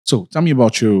So tell me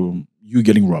about you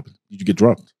getting robbed. Did you get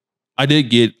robbed? I did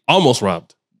get almost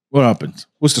robbed. What happened?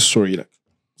 What's the story like?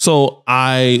 So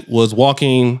I was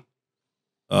walking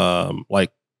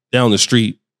like down the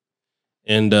street,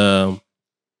 and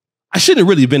I shouldn't have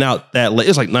really been out that late.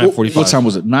 It's like 9:45. What time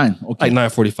was it? 9. Okay.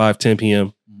 Like 9:45, 10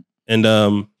 p.m. And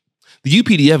the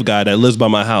UPDF guy that lives by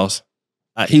my house,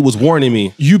 he was warning me.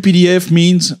 UPDF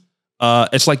means?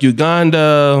 It's like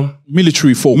Uganda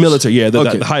military force. Military, yeah,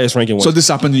 the highest ranking one. So this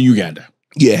happened in Uganda?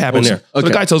 Yeah, it happened there. So the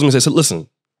guy tells me, he said, listen,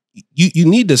 you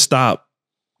need to stop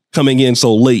coming in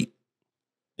so late,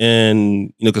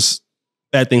 and because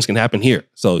bad things can happen here.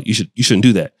 So you shouldn't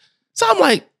do that. So I'm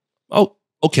like, oh,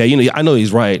 okay, I know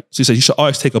he's right. So he said you should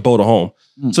always take a boat home.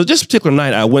 So this particular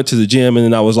night, I went to the gym, and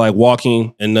then I was like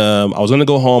walking, and I was gonna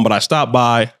go home, but I stopped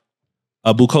by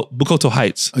Bukoto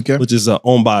Heights, which is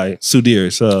owned by Sudir.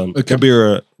 It's a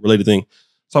beer related thing.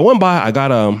 So I went by. I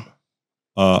got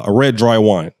a red dry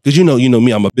wine, because you know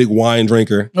me. I'm a big wine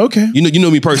drinker. Okay, you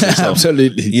know me personally. So.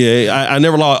 Absolutely. Yeah, I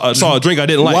never saw a drink I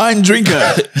didn't like. Wine drinker.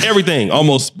 Everything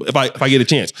almost. If I get a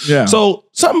chance. Yeah. So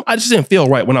something I just didn't feel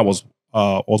right when I was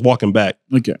walking back.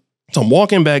 Okay. So I'm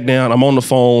walking back down. I'm on the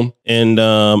phone, and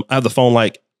I have the phone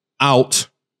like out.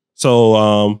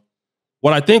 So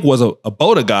what I think was a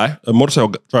boater guy, a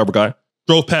motorcycle driver guy,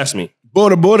 drove past me.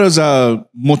 Boaters are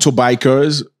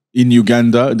motorbikers in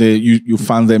Uganda. You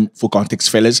find them, for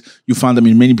context, fellas. You find them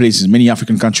in many places, many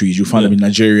African countries. You find them in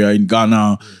Nigeria, in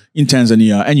Ghana, in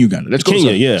Tanzania, and Uganda. Let's go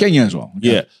Kenya, yeah. Kenya as well.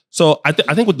 Okay. Yeah. So I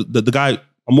think with the guy,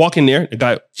 I'm walking there, the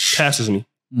guy passes me.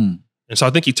 And so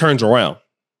I think he turns around.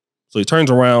 So he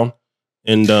turns around,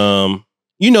 and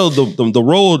the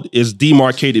road is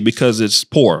demarcated because it's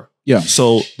poor. Yeah.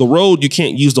 So the road, you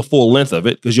can't use the full length of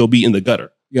it because you'll be in the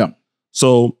gutter. Yeah.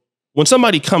 So when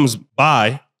somebody comes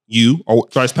by you or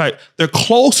drives past, they're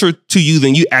closer to you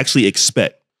than you actually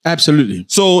expect. Absolutely.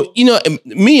 So,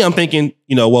 me, I'm thinking,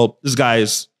 well, this guy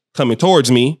is coming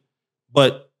towards me,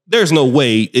 but there's no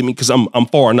way, because I'm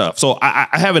far enough. So I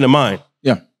have it in mind.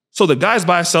 Yeah. So the guy's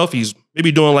by himself. He's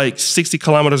maybe doing like 60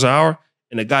 kilometers an hour,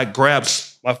 and the guy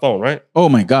grabs my phone, right? Oh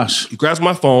my gosh. He grabs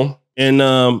my phone, and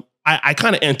I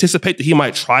kind of anticipate that he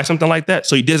might try something like that.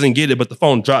 So he doesn't get it, but the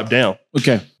phone dropped down.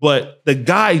 Okay. But the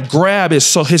guy grab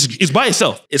is it's by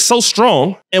itself. It's so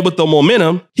strong. And with the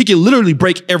momentum, he can literally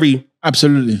break every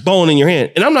bone in your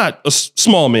hand. And I'm not a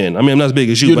small man. I mean, I'm not as big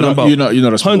as you, but I'm about you're not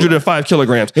a 105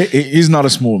 kilograms. He's not a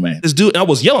small man. This dude, I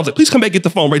was yelling. I was like, please come back, get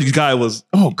the phone. Right? This guy was,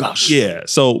 oh gosh. Yeah.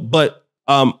 So, but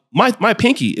my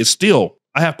pinky is still,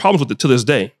 I have problems with it to this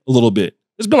day a little bit.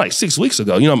 It's been like 6 weeks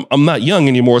ago. I'm not young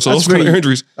anymore, so those kind of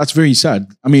injuries. That's very sad.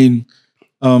 I mean,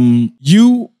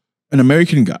 you, an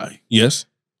American guy. Yes.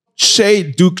 Shay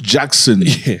Duke Jackson.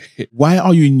 Why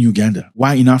are you in Uganda?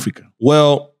 Why in Africa?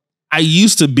 Well, I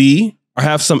used to be, or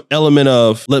have some element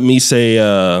of, let me say,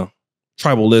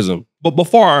 tribalism. But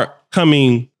before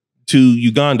coming to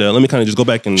Uganda, let me kind of just go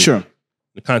back in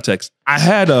the context. I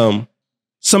had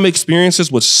some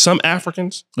experiences with some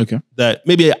Africans that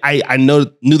maybe I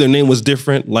knew their name was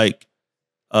different, like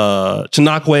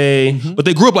Chinakwe, but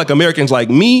they grew up like Americans like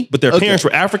me, but their parents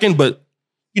were African, but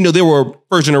they were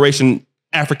first generation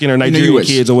African or Nigerian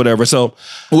kids or whatever. So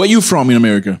where are you from in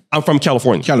America? I'm from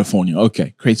California. California.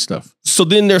 Okay. Great stuff. So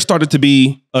then there started to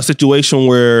be a situation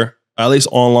where, at least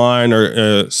online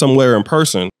or somewhere in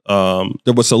person,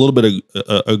 there was a little bit of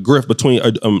a grift between,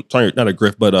 sorry, not a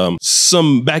grift, but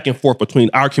some back and forth between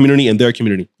our community and their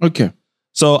community. Okay.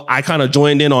 So I kind of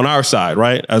joined in on our side,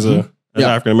 right? As an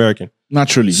African-American.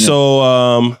 Naturally. Yeah. So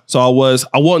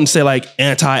I wouldn't say like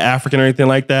anti-African or anything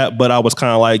like that, but I was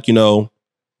kind of like,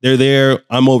 they're there,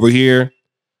 I'm over here.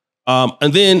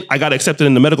 And then I got accepted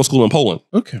in the medical school in Poland.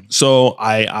 Okay. So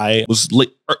I was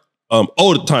late.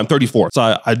 Old at the time, 34. So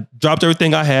I dropped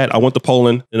everything I had. I went to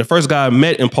Poland. And the first guy I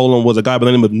met in Poland was a guy by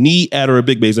the name of Ni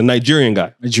Adarabigbe. He's a Nigerian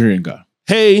guy.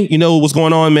 Hey, what's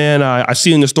going on, man? I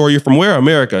see in the story you're from where?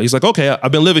 America. He's like, okay,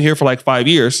 I've been living here for like 5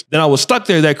 years. Then I was stuck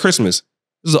there that Christmas.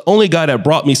 This is the only guy that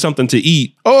brought me something to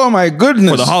eat. Oh my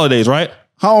goodness. For the holidays, right?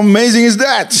 How amazing is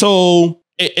that? So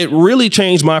it really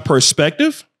changed my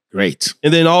perspective. Great.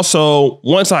 And then also,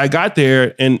 once I got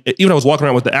there, and even I was walking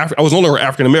around with I was no longer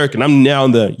African-American. I'm now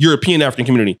in the European African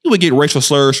community. You would get racial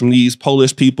slurs from these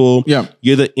Polish people. Yeah.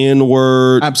 You're the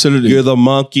N-word. Absolutely. You're the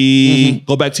monkey.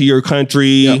 Go back to your country.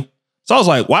 Yeah. So I was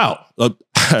like, wow,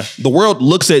 the world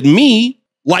looks at me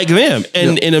like them.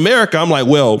 And in America, I'm like,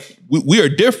 well, we are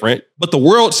different, but the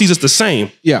world sees us the same.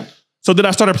 Yeah. So then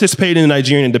I started participating in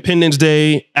Nigerian Independence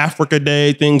Day, Africa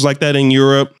Day, things like that in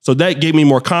Europe. So that gave me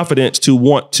more confidence to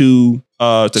want to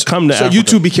come to Africa. So you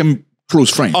two became close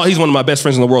friends? Oh, he's one of my best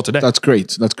friends in the world today. That's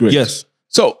great. That's great. Yes.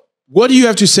 So What do you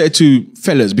have to say to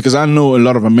fellas? Because I know a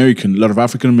lot of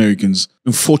African Americans,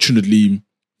 unfortunately,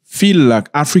 feel like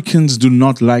Africans do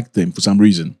not like them for some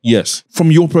reason. Yes.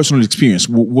 From your personal experience,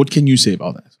 what can you say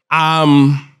about that?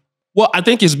 Well, I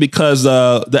think it's because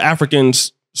the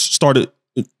Africans started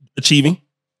achieving.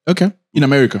 Okay. In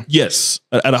America. Yes,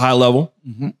 at a high level.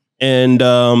 Mm-hmm. And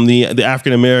the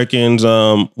African Americans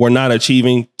were not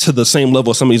achieving to the same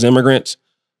level as some of these immigrants.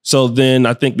 So then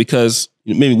I think because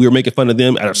maybe we were making fun of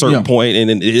them at a certain point, and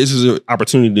then this is an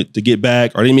opportunity to get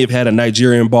back, or they may have had a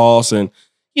Nigerian boss, and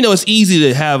it's easy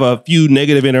to have a few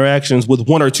negative interactions with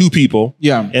one or two people,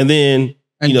 and then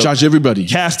judge everybody,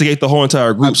 castigate the whole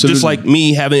entire group. Absolutely. Just like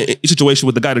me having a situation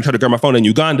with the guy that tried to grab my phone in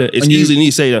Uganda. It's easy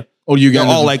to say, you're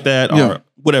all like that, or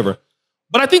whatever.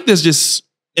 But I think there's just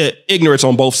ignorance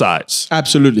on both sides.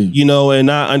 Absolutely. And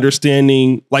not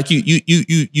understanding, like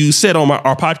you said on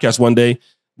our podcast one day,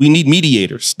 we need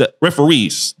mediators,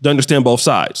 referees to understand both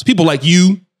sides. People like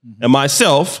you and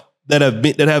myself that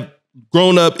have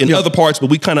grown up in other parts, but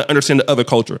we kind of understand the other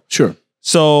culture. Sure.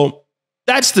 So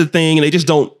that's the thing. And they just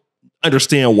don't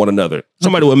understand one another.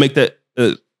 Somebody would make that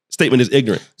statement is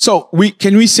ignorant. So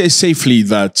can we say safely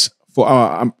that for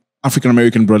our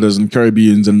African-American brothers and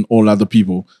Caribbeans and all other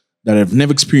people that have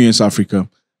never experienced Africa,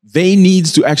 they need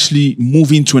to actually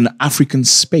move into an African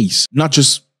space, not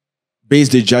just base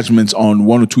their judgments on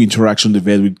one or two interactions they've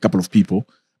had with a couple of people,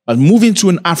 but move into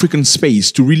an African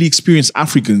space to really experience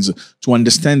Africans, to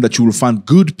understand that you will find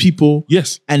good people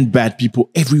and bad people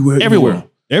everywhere.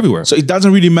 Everywhere. So it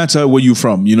doesn't really matter where you're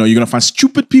from. You're going to find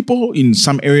stupid people in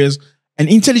some areas and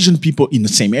intelligent people in the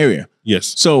same area.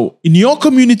 Yes. So in your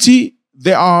community,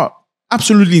 there are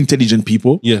absolutely intelligent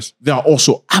people. Yes. There are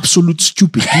also absolute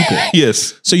stupid people.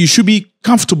 Yes. So you should be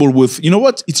comfortable with,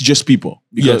 it's just people.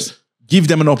 Because give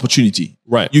them an opportunity.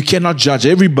 Right. You cannot judge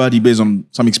everybody based on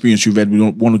some experience you've had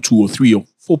with one or two or three or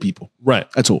four people. Right.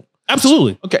 That's all.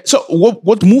 Absolutely. Okay. So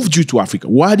what moved you to Africa?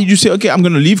 Why did you say, okay, I'm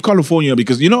going to leave California?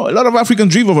 Because, a lot of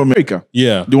Africans dream of America.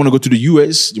 Yeah. They want to go to the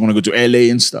US. They want to go to LA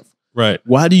and stuff. Right.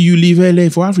 Why did you leave LA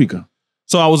for Africa?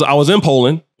 So I was in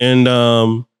Poland, and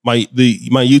my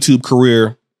YouTube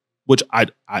career, which I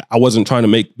wasn't trying to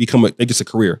make this a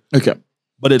career. Okay.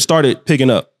 But it started picking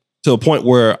up to a point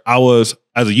where I was,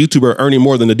 as a YouTuber, earning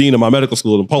more than the dean of my medical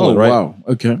school in Poland, right? Wow.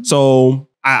 Okay. So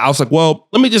I was like, well,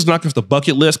 let me just knock off the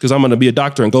bucket list because I'm going to be a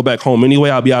doctor and go back home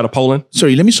anyway. I'll be out of Poland.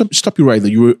 Sorry, let me stop you right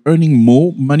there. You were earning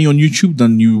more money on YouTube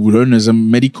than you would earn as a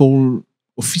medical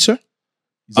officer?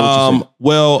 Is that what you're saying?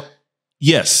 Well,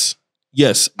 yes.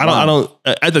 I don't,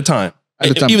 at the time,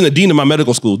 even the dean of my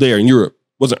medical school there in Europe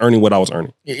wasn't earning what I was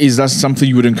earning. Is that something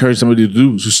you would encourage somebody to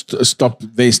do, to stop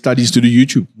their studies to do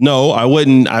YouTube? No, I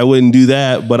wouldn't do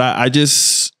that. But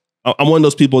I'm one of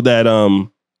those people that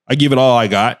I give it all I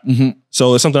got. Mm-hmm.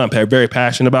 So it's something I'm very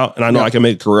passionate about, and I know I can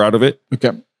make a career out of it.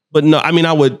 Okay. But no, I mean,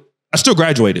 I still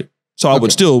graduated. So I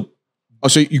would still. Oh,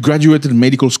 so you graduated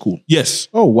medical school? Yes.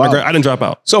 Oh, wow. I didn't drop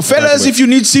out. So fellas, if you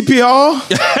need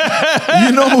CPR,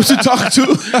 you know who to talk to.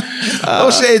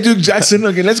 O'Shea Duke Jackson.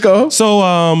 Okay, let's go. So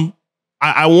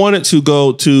I wanted to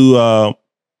go to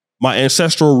my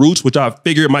ancestral roots, which I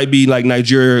figured might be like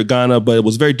Nigeria, Ghana, but it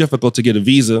was very difficult to get a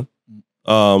visa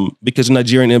because the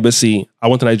Nigerian embassy, I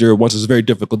went to Nigeria once, it was very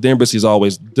difficult. The embassy is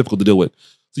always difficult to deal with.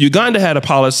 So Uganda had a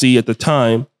policy at the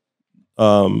time.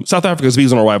 South Africa's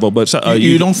visa on arrival, but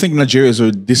you don't think Nigeria is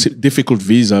a difficult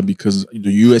visa because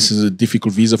the US is a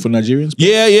difficult visa for Nigerians?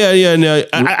 Yeah. No,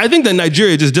 I think that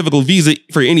Nigeria is just difficult visa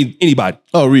for anybody.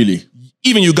 Oh, really?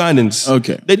 Even Ugandans.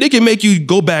 Okay. They can make you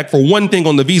go back for one thing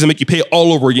on the visa, make you pay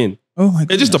all over again. Oh my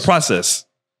God. It's just a process.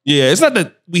 Yeah, it's not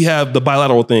that we have the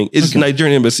bilateral thing. It's just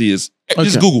Nigerian embassy is.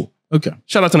 Just Google. Okay.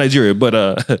 Shout out to Nigeria.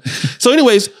 But so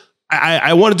anyways,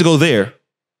 I wanted to go there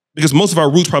because most of our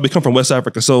roots probably come from West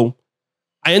Africa. So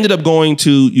I ended up going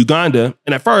to Uganda.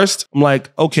 And at first, I'm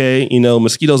like, okay,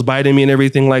 mosquitoes biting me and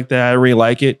everything like that. I really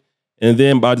like it. And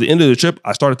then by the end of the trip,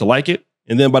 I started to like it.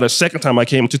 And then by the second time I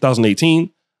came in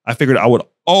 2018, I figured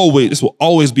this will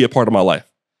always be a part of my life.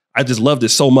 I just loved it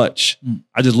so much.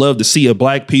 I just loved to see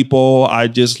Black people. I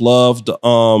just loved,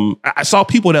 I saw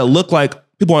people that looked like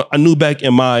people I knew back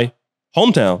in my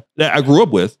hometown that I grew up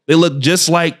with. They looked just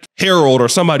like Harold or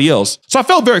somebody else. So I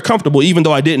felt very comfortable, even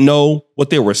though I didn't know what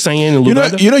they were saying. In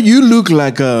you look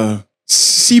like a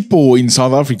Sipo in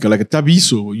South Africa, like a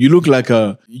Tabiso. You look like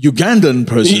a Ugandan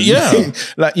person. Yeah.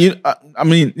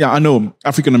 I know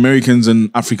African Americans and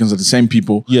Africans are the same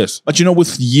people. Yes. But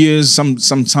with years,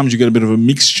 sometimes you get a bit of a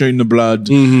mixture in the blood,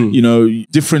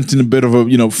 different in a bit of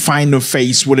a, finer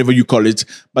face, whatever you call it.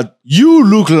 But you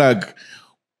look like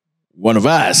one of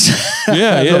us.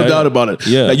 Yeah, no doubt about it.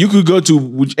 Yeah. Like you could go to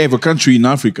whichever country in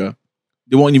Africa,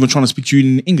 they won't even try to speak to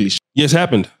you in English. Yes,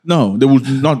 happened. No, they will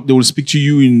not. They will speak to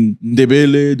you in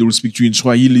Ndebele. They will speak to you in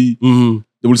Swahili. Mm-hmm.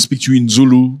 They will speak to you in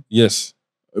Zulu. Yes.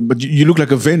 But you look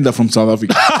like a vendor from South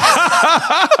Africa.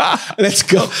 Let's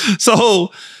go. So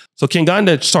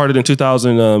Kinganda started in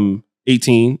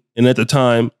 2018, and at the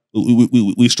time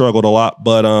we struggled a lot.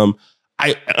 But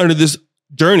under this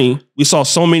journey, we saw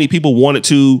so many people wanted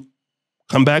to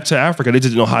come back to Africa. They just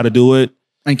didn't know how to do it.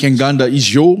 And Kinganda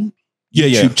is your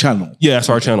YouTube channel. Yeah, that's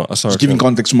our channel. Just giving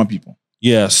context to my people.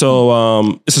 Yeah.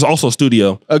 So this is also a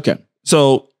studio. Okay.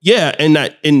 So yeah, and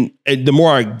the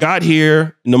more I got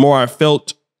here, and the more I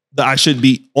felt that I should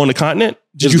be on the continent.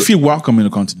 Did you feel welcome in the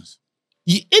continent?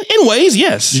 In ways,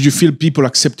 yes. Did you feel people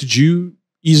accepted you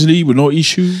easily with no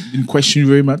issue? Didn't question you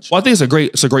very much? Well, I think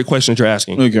it's a great question that you're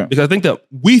asking. Okay. Because I think that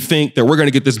we think that we're going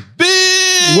to get this big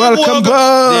welcome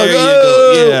back. There you go.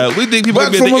 Yeah, we think people are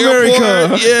going to be at the America.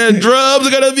 airport. Yeah, drums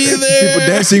are going to be there. People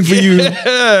dancing for you.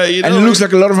 Yeah, you know? And it looks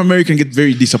like a lot of Americans get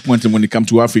very disappointed when they come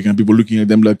to Africa and people looking at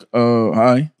them like,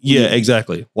 hi. Yeah,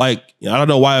 exactly. Like, I don't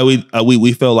know why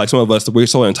we feel like some of us, we're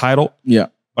so entitled. Yeah.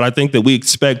 But I think that we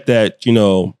expect that,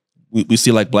 we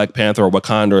see like Black Panther or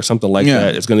Wakanda or something like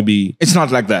that. It's going to be... It's not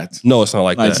like that. No, it's not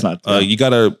like that. It's not. You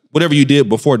got to... Whatever you did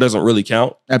before doesn't really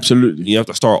count. Absolutely. You have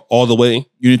to start all the way.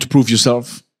 You need to prove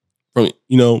yourself.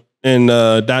 And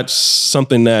that's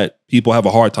something that people have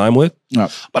a hard time with. Yeah.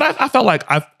 But I felt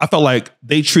like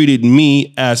they treated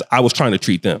me as I was trying to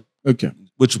treat them. Okay.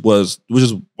 Which is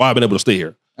why I've been able to stay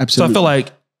here. Absolutely. So I feel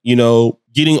like,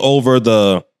 getting over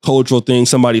the cultural thing,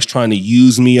 somebody's trying to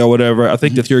use me or whatever. I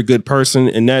think if you're a good person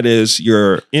and that is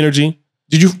your energy.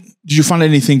 Did you find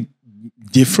anything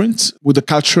different with the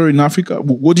culture in Africa?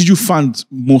 What did you find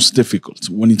most difficult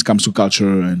when it comes to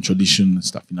culture and tradition and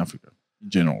stuff in Africa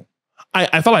in general?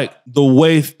 I feel like the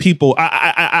way people,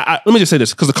 let me just say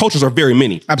this, because the cultures are very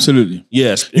many. Absolutely.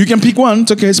 Yes. You can pick one.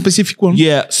 It's okay, a specific one.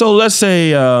 Yeah. So let's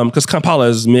say, because Kampala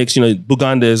is mixed,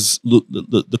 Buganda is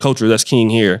the culture that's king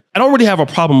here. I don't really have a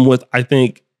problem with, I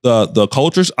think, the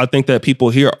cultures. I think that people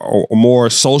here are more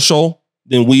social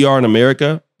than we are in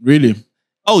America. Really?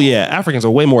 Oh, yeah. Africans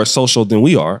are way more social than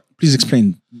we are. Please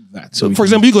explain that. So for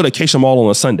example, you go to Acacia Mall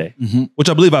on a Sunday, which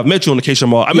I believe I've met you on Acacia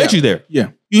Mall. I met you there.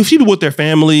 Yeah. You see people with their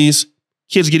families,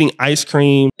 kids getting ice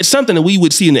cream. It's something that we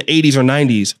would see in the 80s or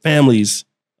 90s. Families,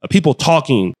 people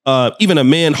talking, even a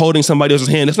man holding somebody else's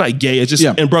hand. It's not gay. It's just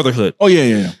in brotherhood. Oh,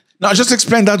 yeah. Now, just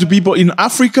explain that to people. In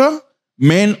Africa,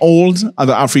 men hold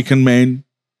other African men's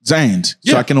hand.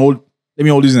 So let me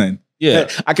hold his hand. Yeah.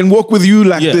 I can walk with you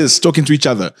like this, talking to each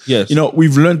other. Yes.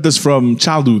 We've learned this from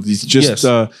childhood. It's just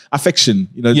affection.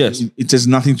 It has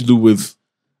nothing to do with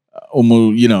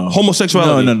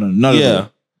homosexuality. No, not at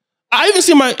all. I even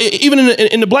see even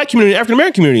in the Black community, African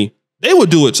American community, they would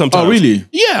do it sometimes. Oh, really?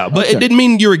 Yeah, but it didn't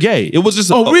mean you were gay. It was just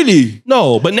really?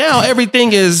 No, but now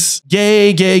everything is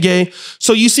gay.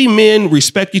 So you see men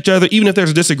respect each other, even if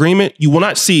there's a disagreement. You will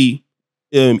not see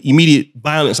immediate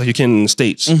violence like you can in the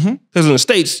States. Because in the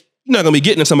States, you're not going to be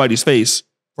getting in somebody's face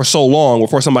for so long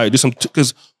before somebody do something.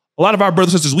 Because a lot of our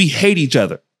brothers and sisters, we hate each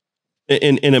other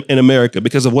in America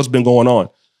because of what's been going on.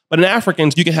 But in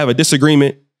Africans, you can have a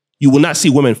disagreement. You will not see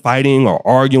women fighting or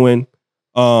arguing.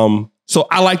 So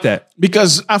I like that.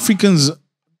 Because Africans,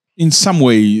 in some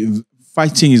way,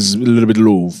 fighting is a little bit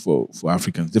low for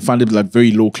Africans. They find it like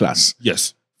very low class.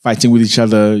 Yes. Fighting with each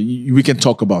other. We can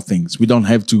talk about things. We don't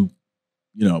have to,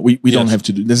 we don't have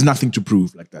to do, there's nothing to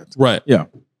prove like that. Right. Yeah.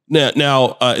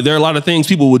 Now there are a lot of things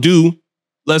people would do.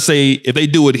 Let's say if they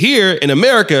do it here in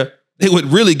America, they would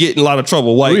really get in a lot of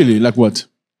trouble. Like, really? Like what?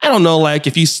 I don't know. Like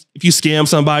if you scam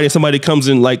somebody and somebody comes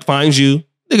and like finds you,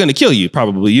 they're going to kill you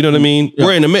probably. You know what I mean? Yeah.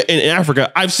 Where in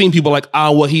Africa, I've seen people like,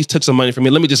 he took some money from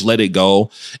me. Let me just let it go.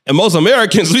 And most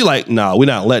Americans be like, nah, we're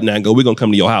not letting that go. We're going to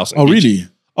come to your house. Oh, really? You.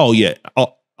 Oh, yeah.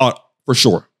 For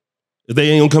sure. If they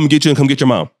ain't going to come get you, and come get your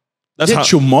mom.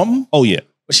 That's your mom? Oh, yeah.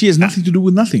 But she has nothing to do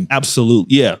with nothing.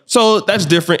 Absolutely. Yeah. So that's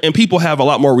different. And people have a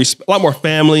lot more respect, a lot more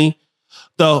family.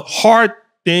 The hard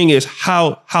thing is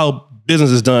how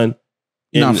business is done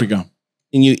in Africa.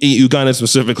 In Uganda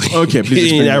specifically. Okay,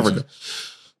 please explain. In Africa.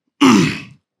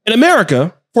 In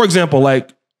America, for example,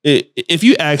 like if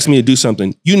you ask me to do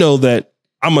something, you know that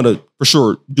I'm going to for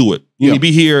sure do it. You need to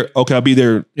be here. Okay, I'll be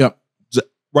there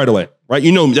right away. Right?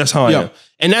 You know, that's how I am.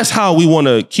 And that's how we want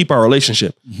to keep our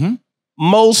relationship.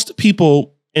 Most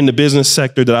people in the business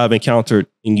sector that I've encountered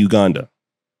in Uganda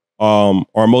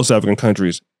or most African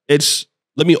countries, it's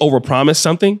let me overpromise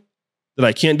something that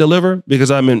I can't deliver because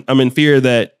I'm in fear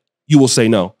that you will say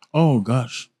no. Oh,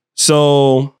 gosh.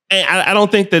 So I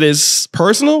don't think that it's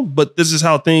personal, but this is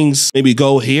how things maybe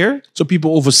go here. So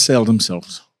people oversell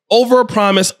themselves.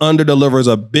 Over-promise, under-deliver is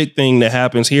a big thing that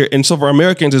happens here. And so for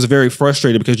Americans, it's very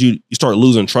frustrating because you start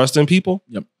losing trust in people.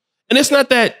 Yep. And it's not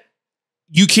that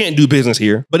you can't do business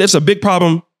here, but it's a big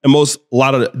problem in a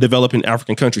lot of developing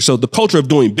African countries. So the culture of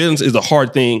doing business is a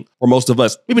hard thing for most of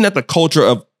us. Maybe not the culture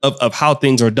of how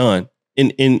things are done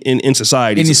in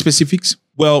society. Any specifics?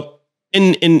 Well,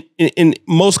 in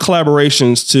most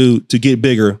collaborations to get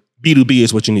bigger, B2B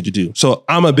is what you need to do. So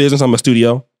I'm a business, I'm a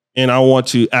studio, and I want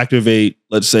to activate,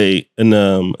 let's say, an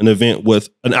event with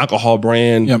an alcohol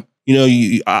brand. Yep. You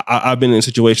know, I've been in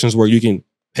situations where you can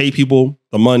pay people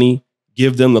the money,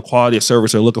 give them the quality of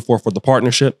service they're looking for the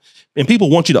partnership. And people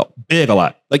want you to beg a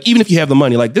lot. Like, even if you have the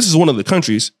money, like this is one of the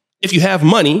countries, if you have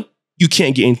money, you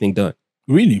can't get anything done.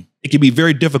 Really? It can be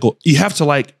very difficult. You have to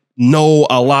like know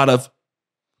a lot of.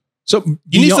 So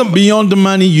beyond the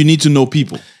money, you need to know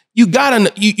people. You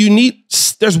gotta, you need,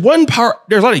 there's one part,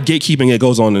 there's a lot of gatekeeping that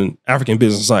goes on in African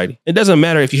business society. It doesn't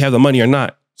matter if you have the money or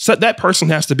not. So that person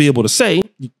has to be able to say,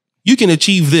 you can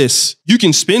achieve this. You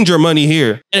can spend your money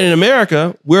here. And in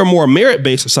America, we're a more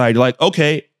merit-based society. Like,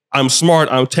 okay, I'm smart,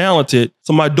 I'm talented,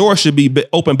 so my door should be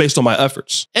open based on my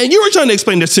efforts. And you were trying to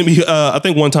explain this to me, I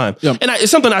think one time. Yeah. And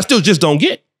it's something I still just don't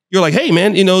get. You're like, hey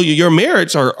man, you know, your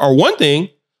merits are one thing,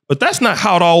 but that's not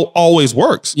how it always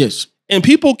works. Yes. And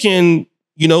people can,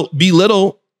 you know,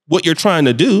 belittle what you're trying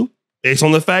to do based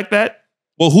on the fact that,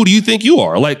 well, who do you think you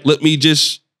are? Like, let me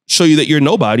just show you that you're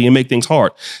nobody and make things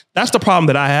hard. That's the problem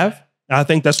that I have. I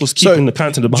think that's what's keeping the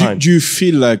content behind. Do you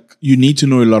feel like you need to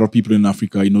know a lot of people in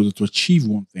Africa in order to achieve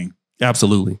one thing?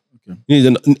 Absolutely. Okay.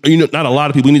 You need not a lot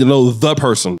of people. You need to know the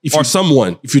person or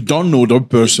someone. If you don't know the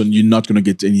person, you're not going to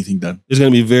get anything done. It's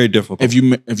going to be very difficult. Have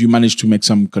you managed to make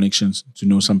some connections to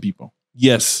know some people?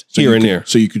 Yes, so here and there.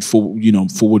 So you could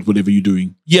forward whatever you're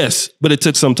doing. Yes, but it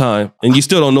took some time, and you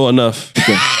still don't know enough.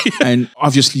 Okay. And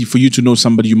obviously, for you to know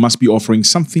somebody, you must be offering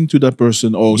something to that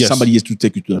person, or somebody has to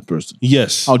take you to that person.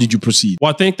 Yes. How did you proceed?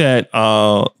 Well, I think that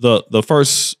the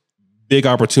first big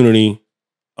opportunity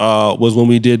was when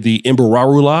we did the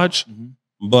Imbararu Lodge,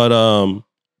 but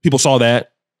people saw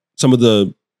that some of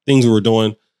the things we were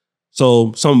doing.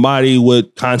 So somebody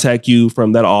would contact you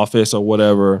from that office or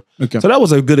whatever. Okay. So that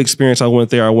was a good experience. I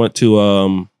went there. I went to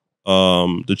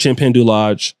the Chimpendu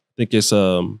Lodge. I think it's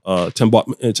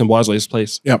Tim Bosley's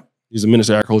place. Yep. He's the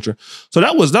Minister of Agriculture. So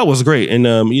that was great. And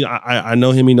you know, I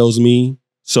know him. He knows me.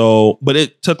 So, but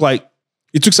it took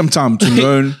some time to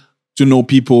learn to know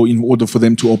people in order for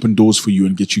them to open doors for you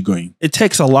and get you going. It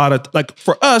takes a lot of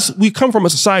for us. We come from a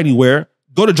society where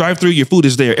go to drive-thru, your food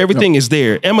is there. Everything is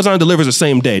there. Amazon delivers the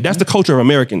same day. That's the culture of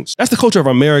Americans. That's the culture of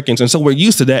Americans. And so we're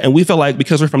used to that. And we feel like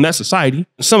because we're from that society,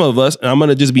 some of us, and I'm going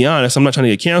to just be honest, I'm not trying to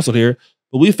get canceled here,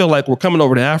 but we feel like we're coming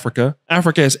over to Africa.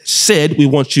 Africa has said we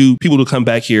want people to come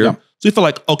back here. Yeah. So we feel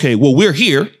like, okay, well, we're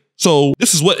here. So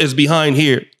this is what is behind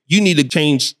here. You need to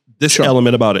change this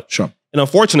element about it. Sure. And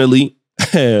unfortunately,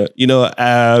 you know,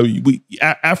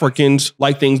 Africans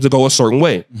like things to go a certain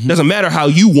way. Doesn't matter how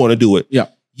you want to do it. Yeah.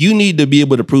 You need to be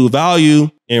able to prove value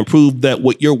and prove that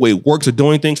what your way works at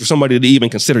doing things for somebody to even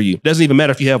consider you. It doesn't even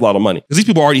matter if you have a lot of money, because these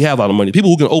people already have a lot of money. People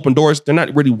who can open doors, they're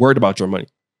not really worried about your money,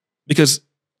 because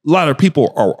a lot of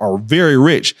people are very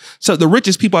rich. So the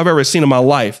richest people I've ever seen in my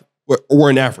life were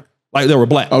in Africa. Like, they were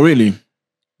black. Oh, really?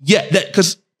 Yeah,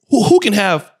 because who can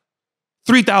have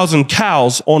 3,000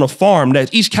 cows on a farm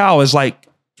that each cow is like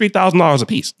 $3,000 a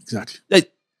piece? Exactly.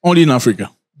 Only in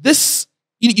Africa.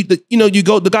 You know, you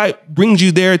go, the guy brings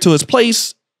you there to his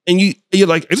place, and you're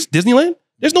like, is this Disneyland?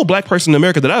 There's no black person in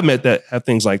America that I've met that have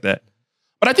things like that.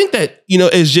 But I think that, you know,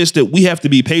 it's just that we have to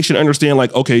be patient, understand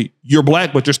like, okay, you're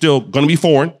black, but you're still going to be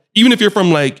foreign. Even if you're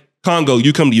from like Congo,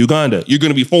 you come to Uganda, you're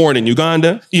going to be foreign in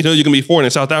Uganda. You know, you're going to be foreign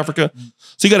in South Africa.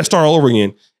 So you got to start all over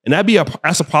again. And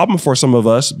that's a problem for some of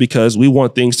us, because we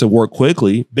want things to work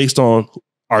quickly based on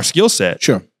our skill set.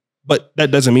 Sure. But that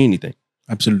doesn't mean anything.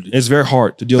 Absolutely. It's very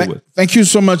hard to deal with. Thank you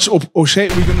so much, O'Shea.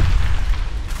 We're going to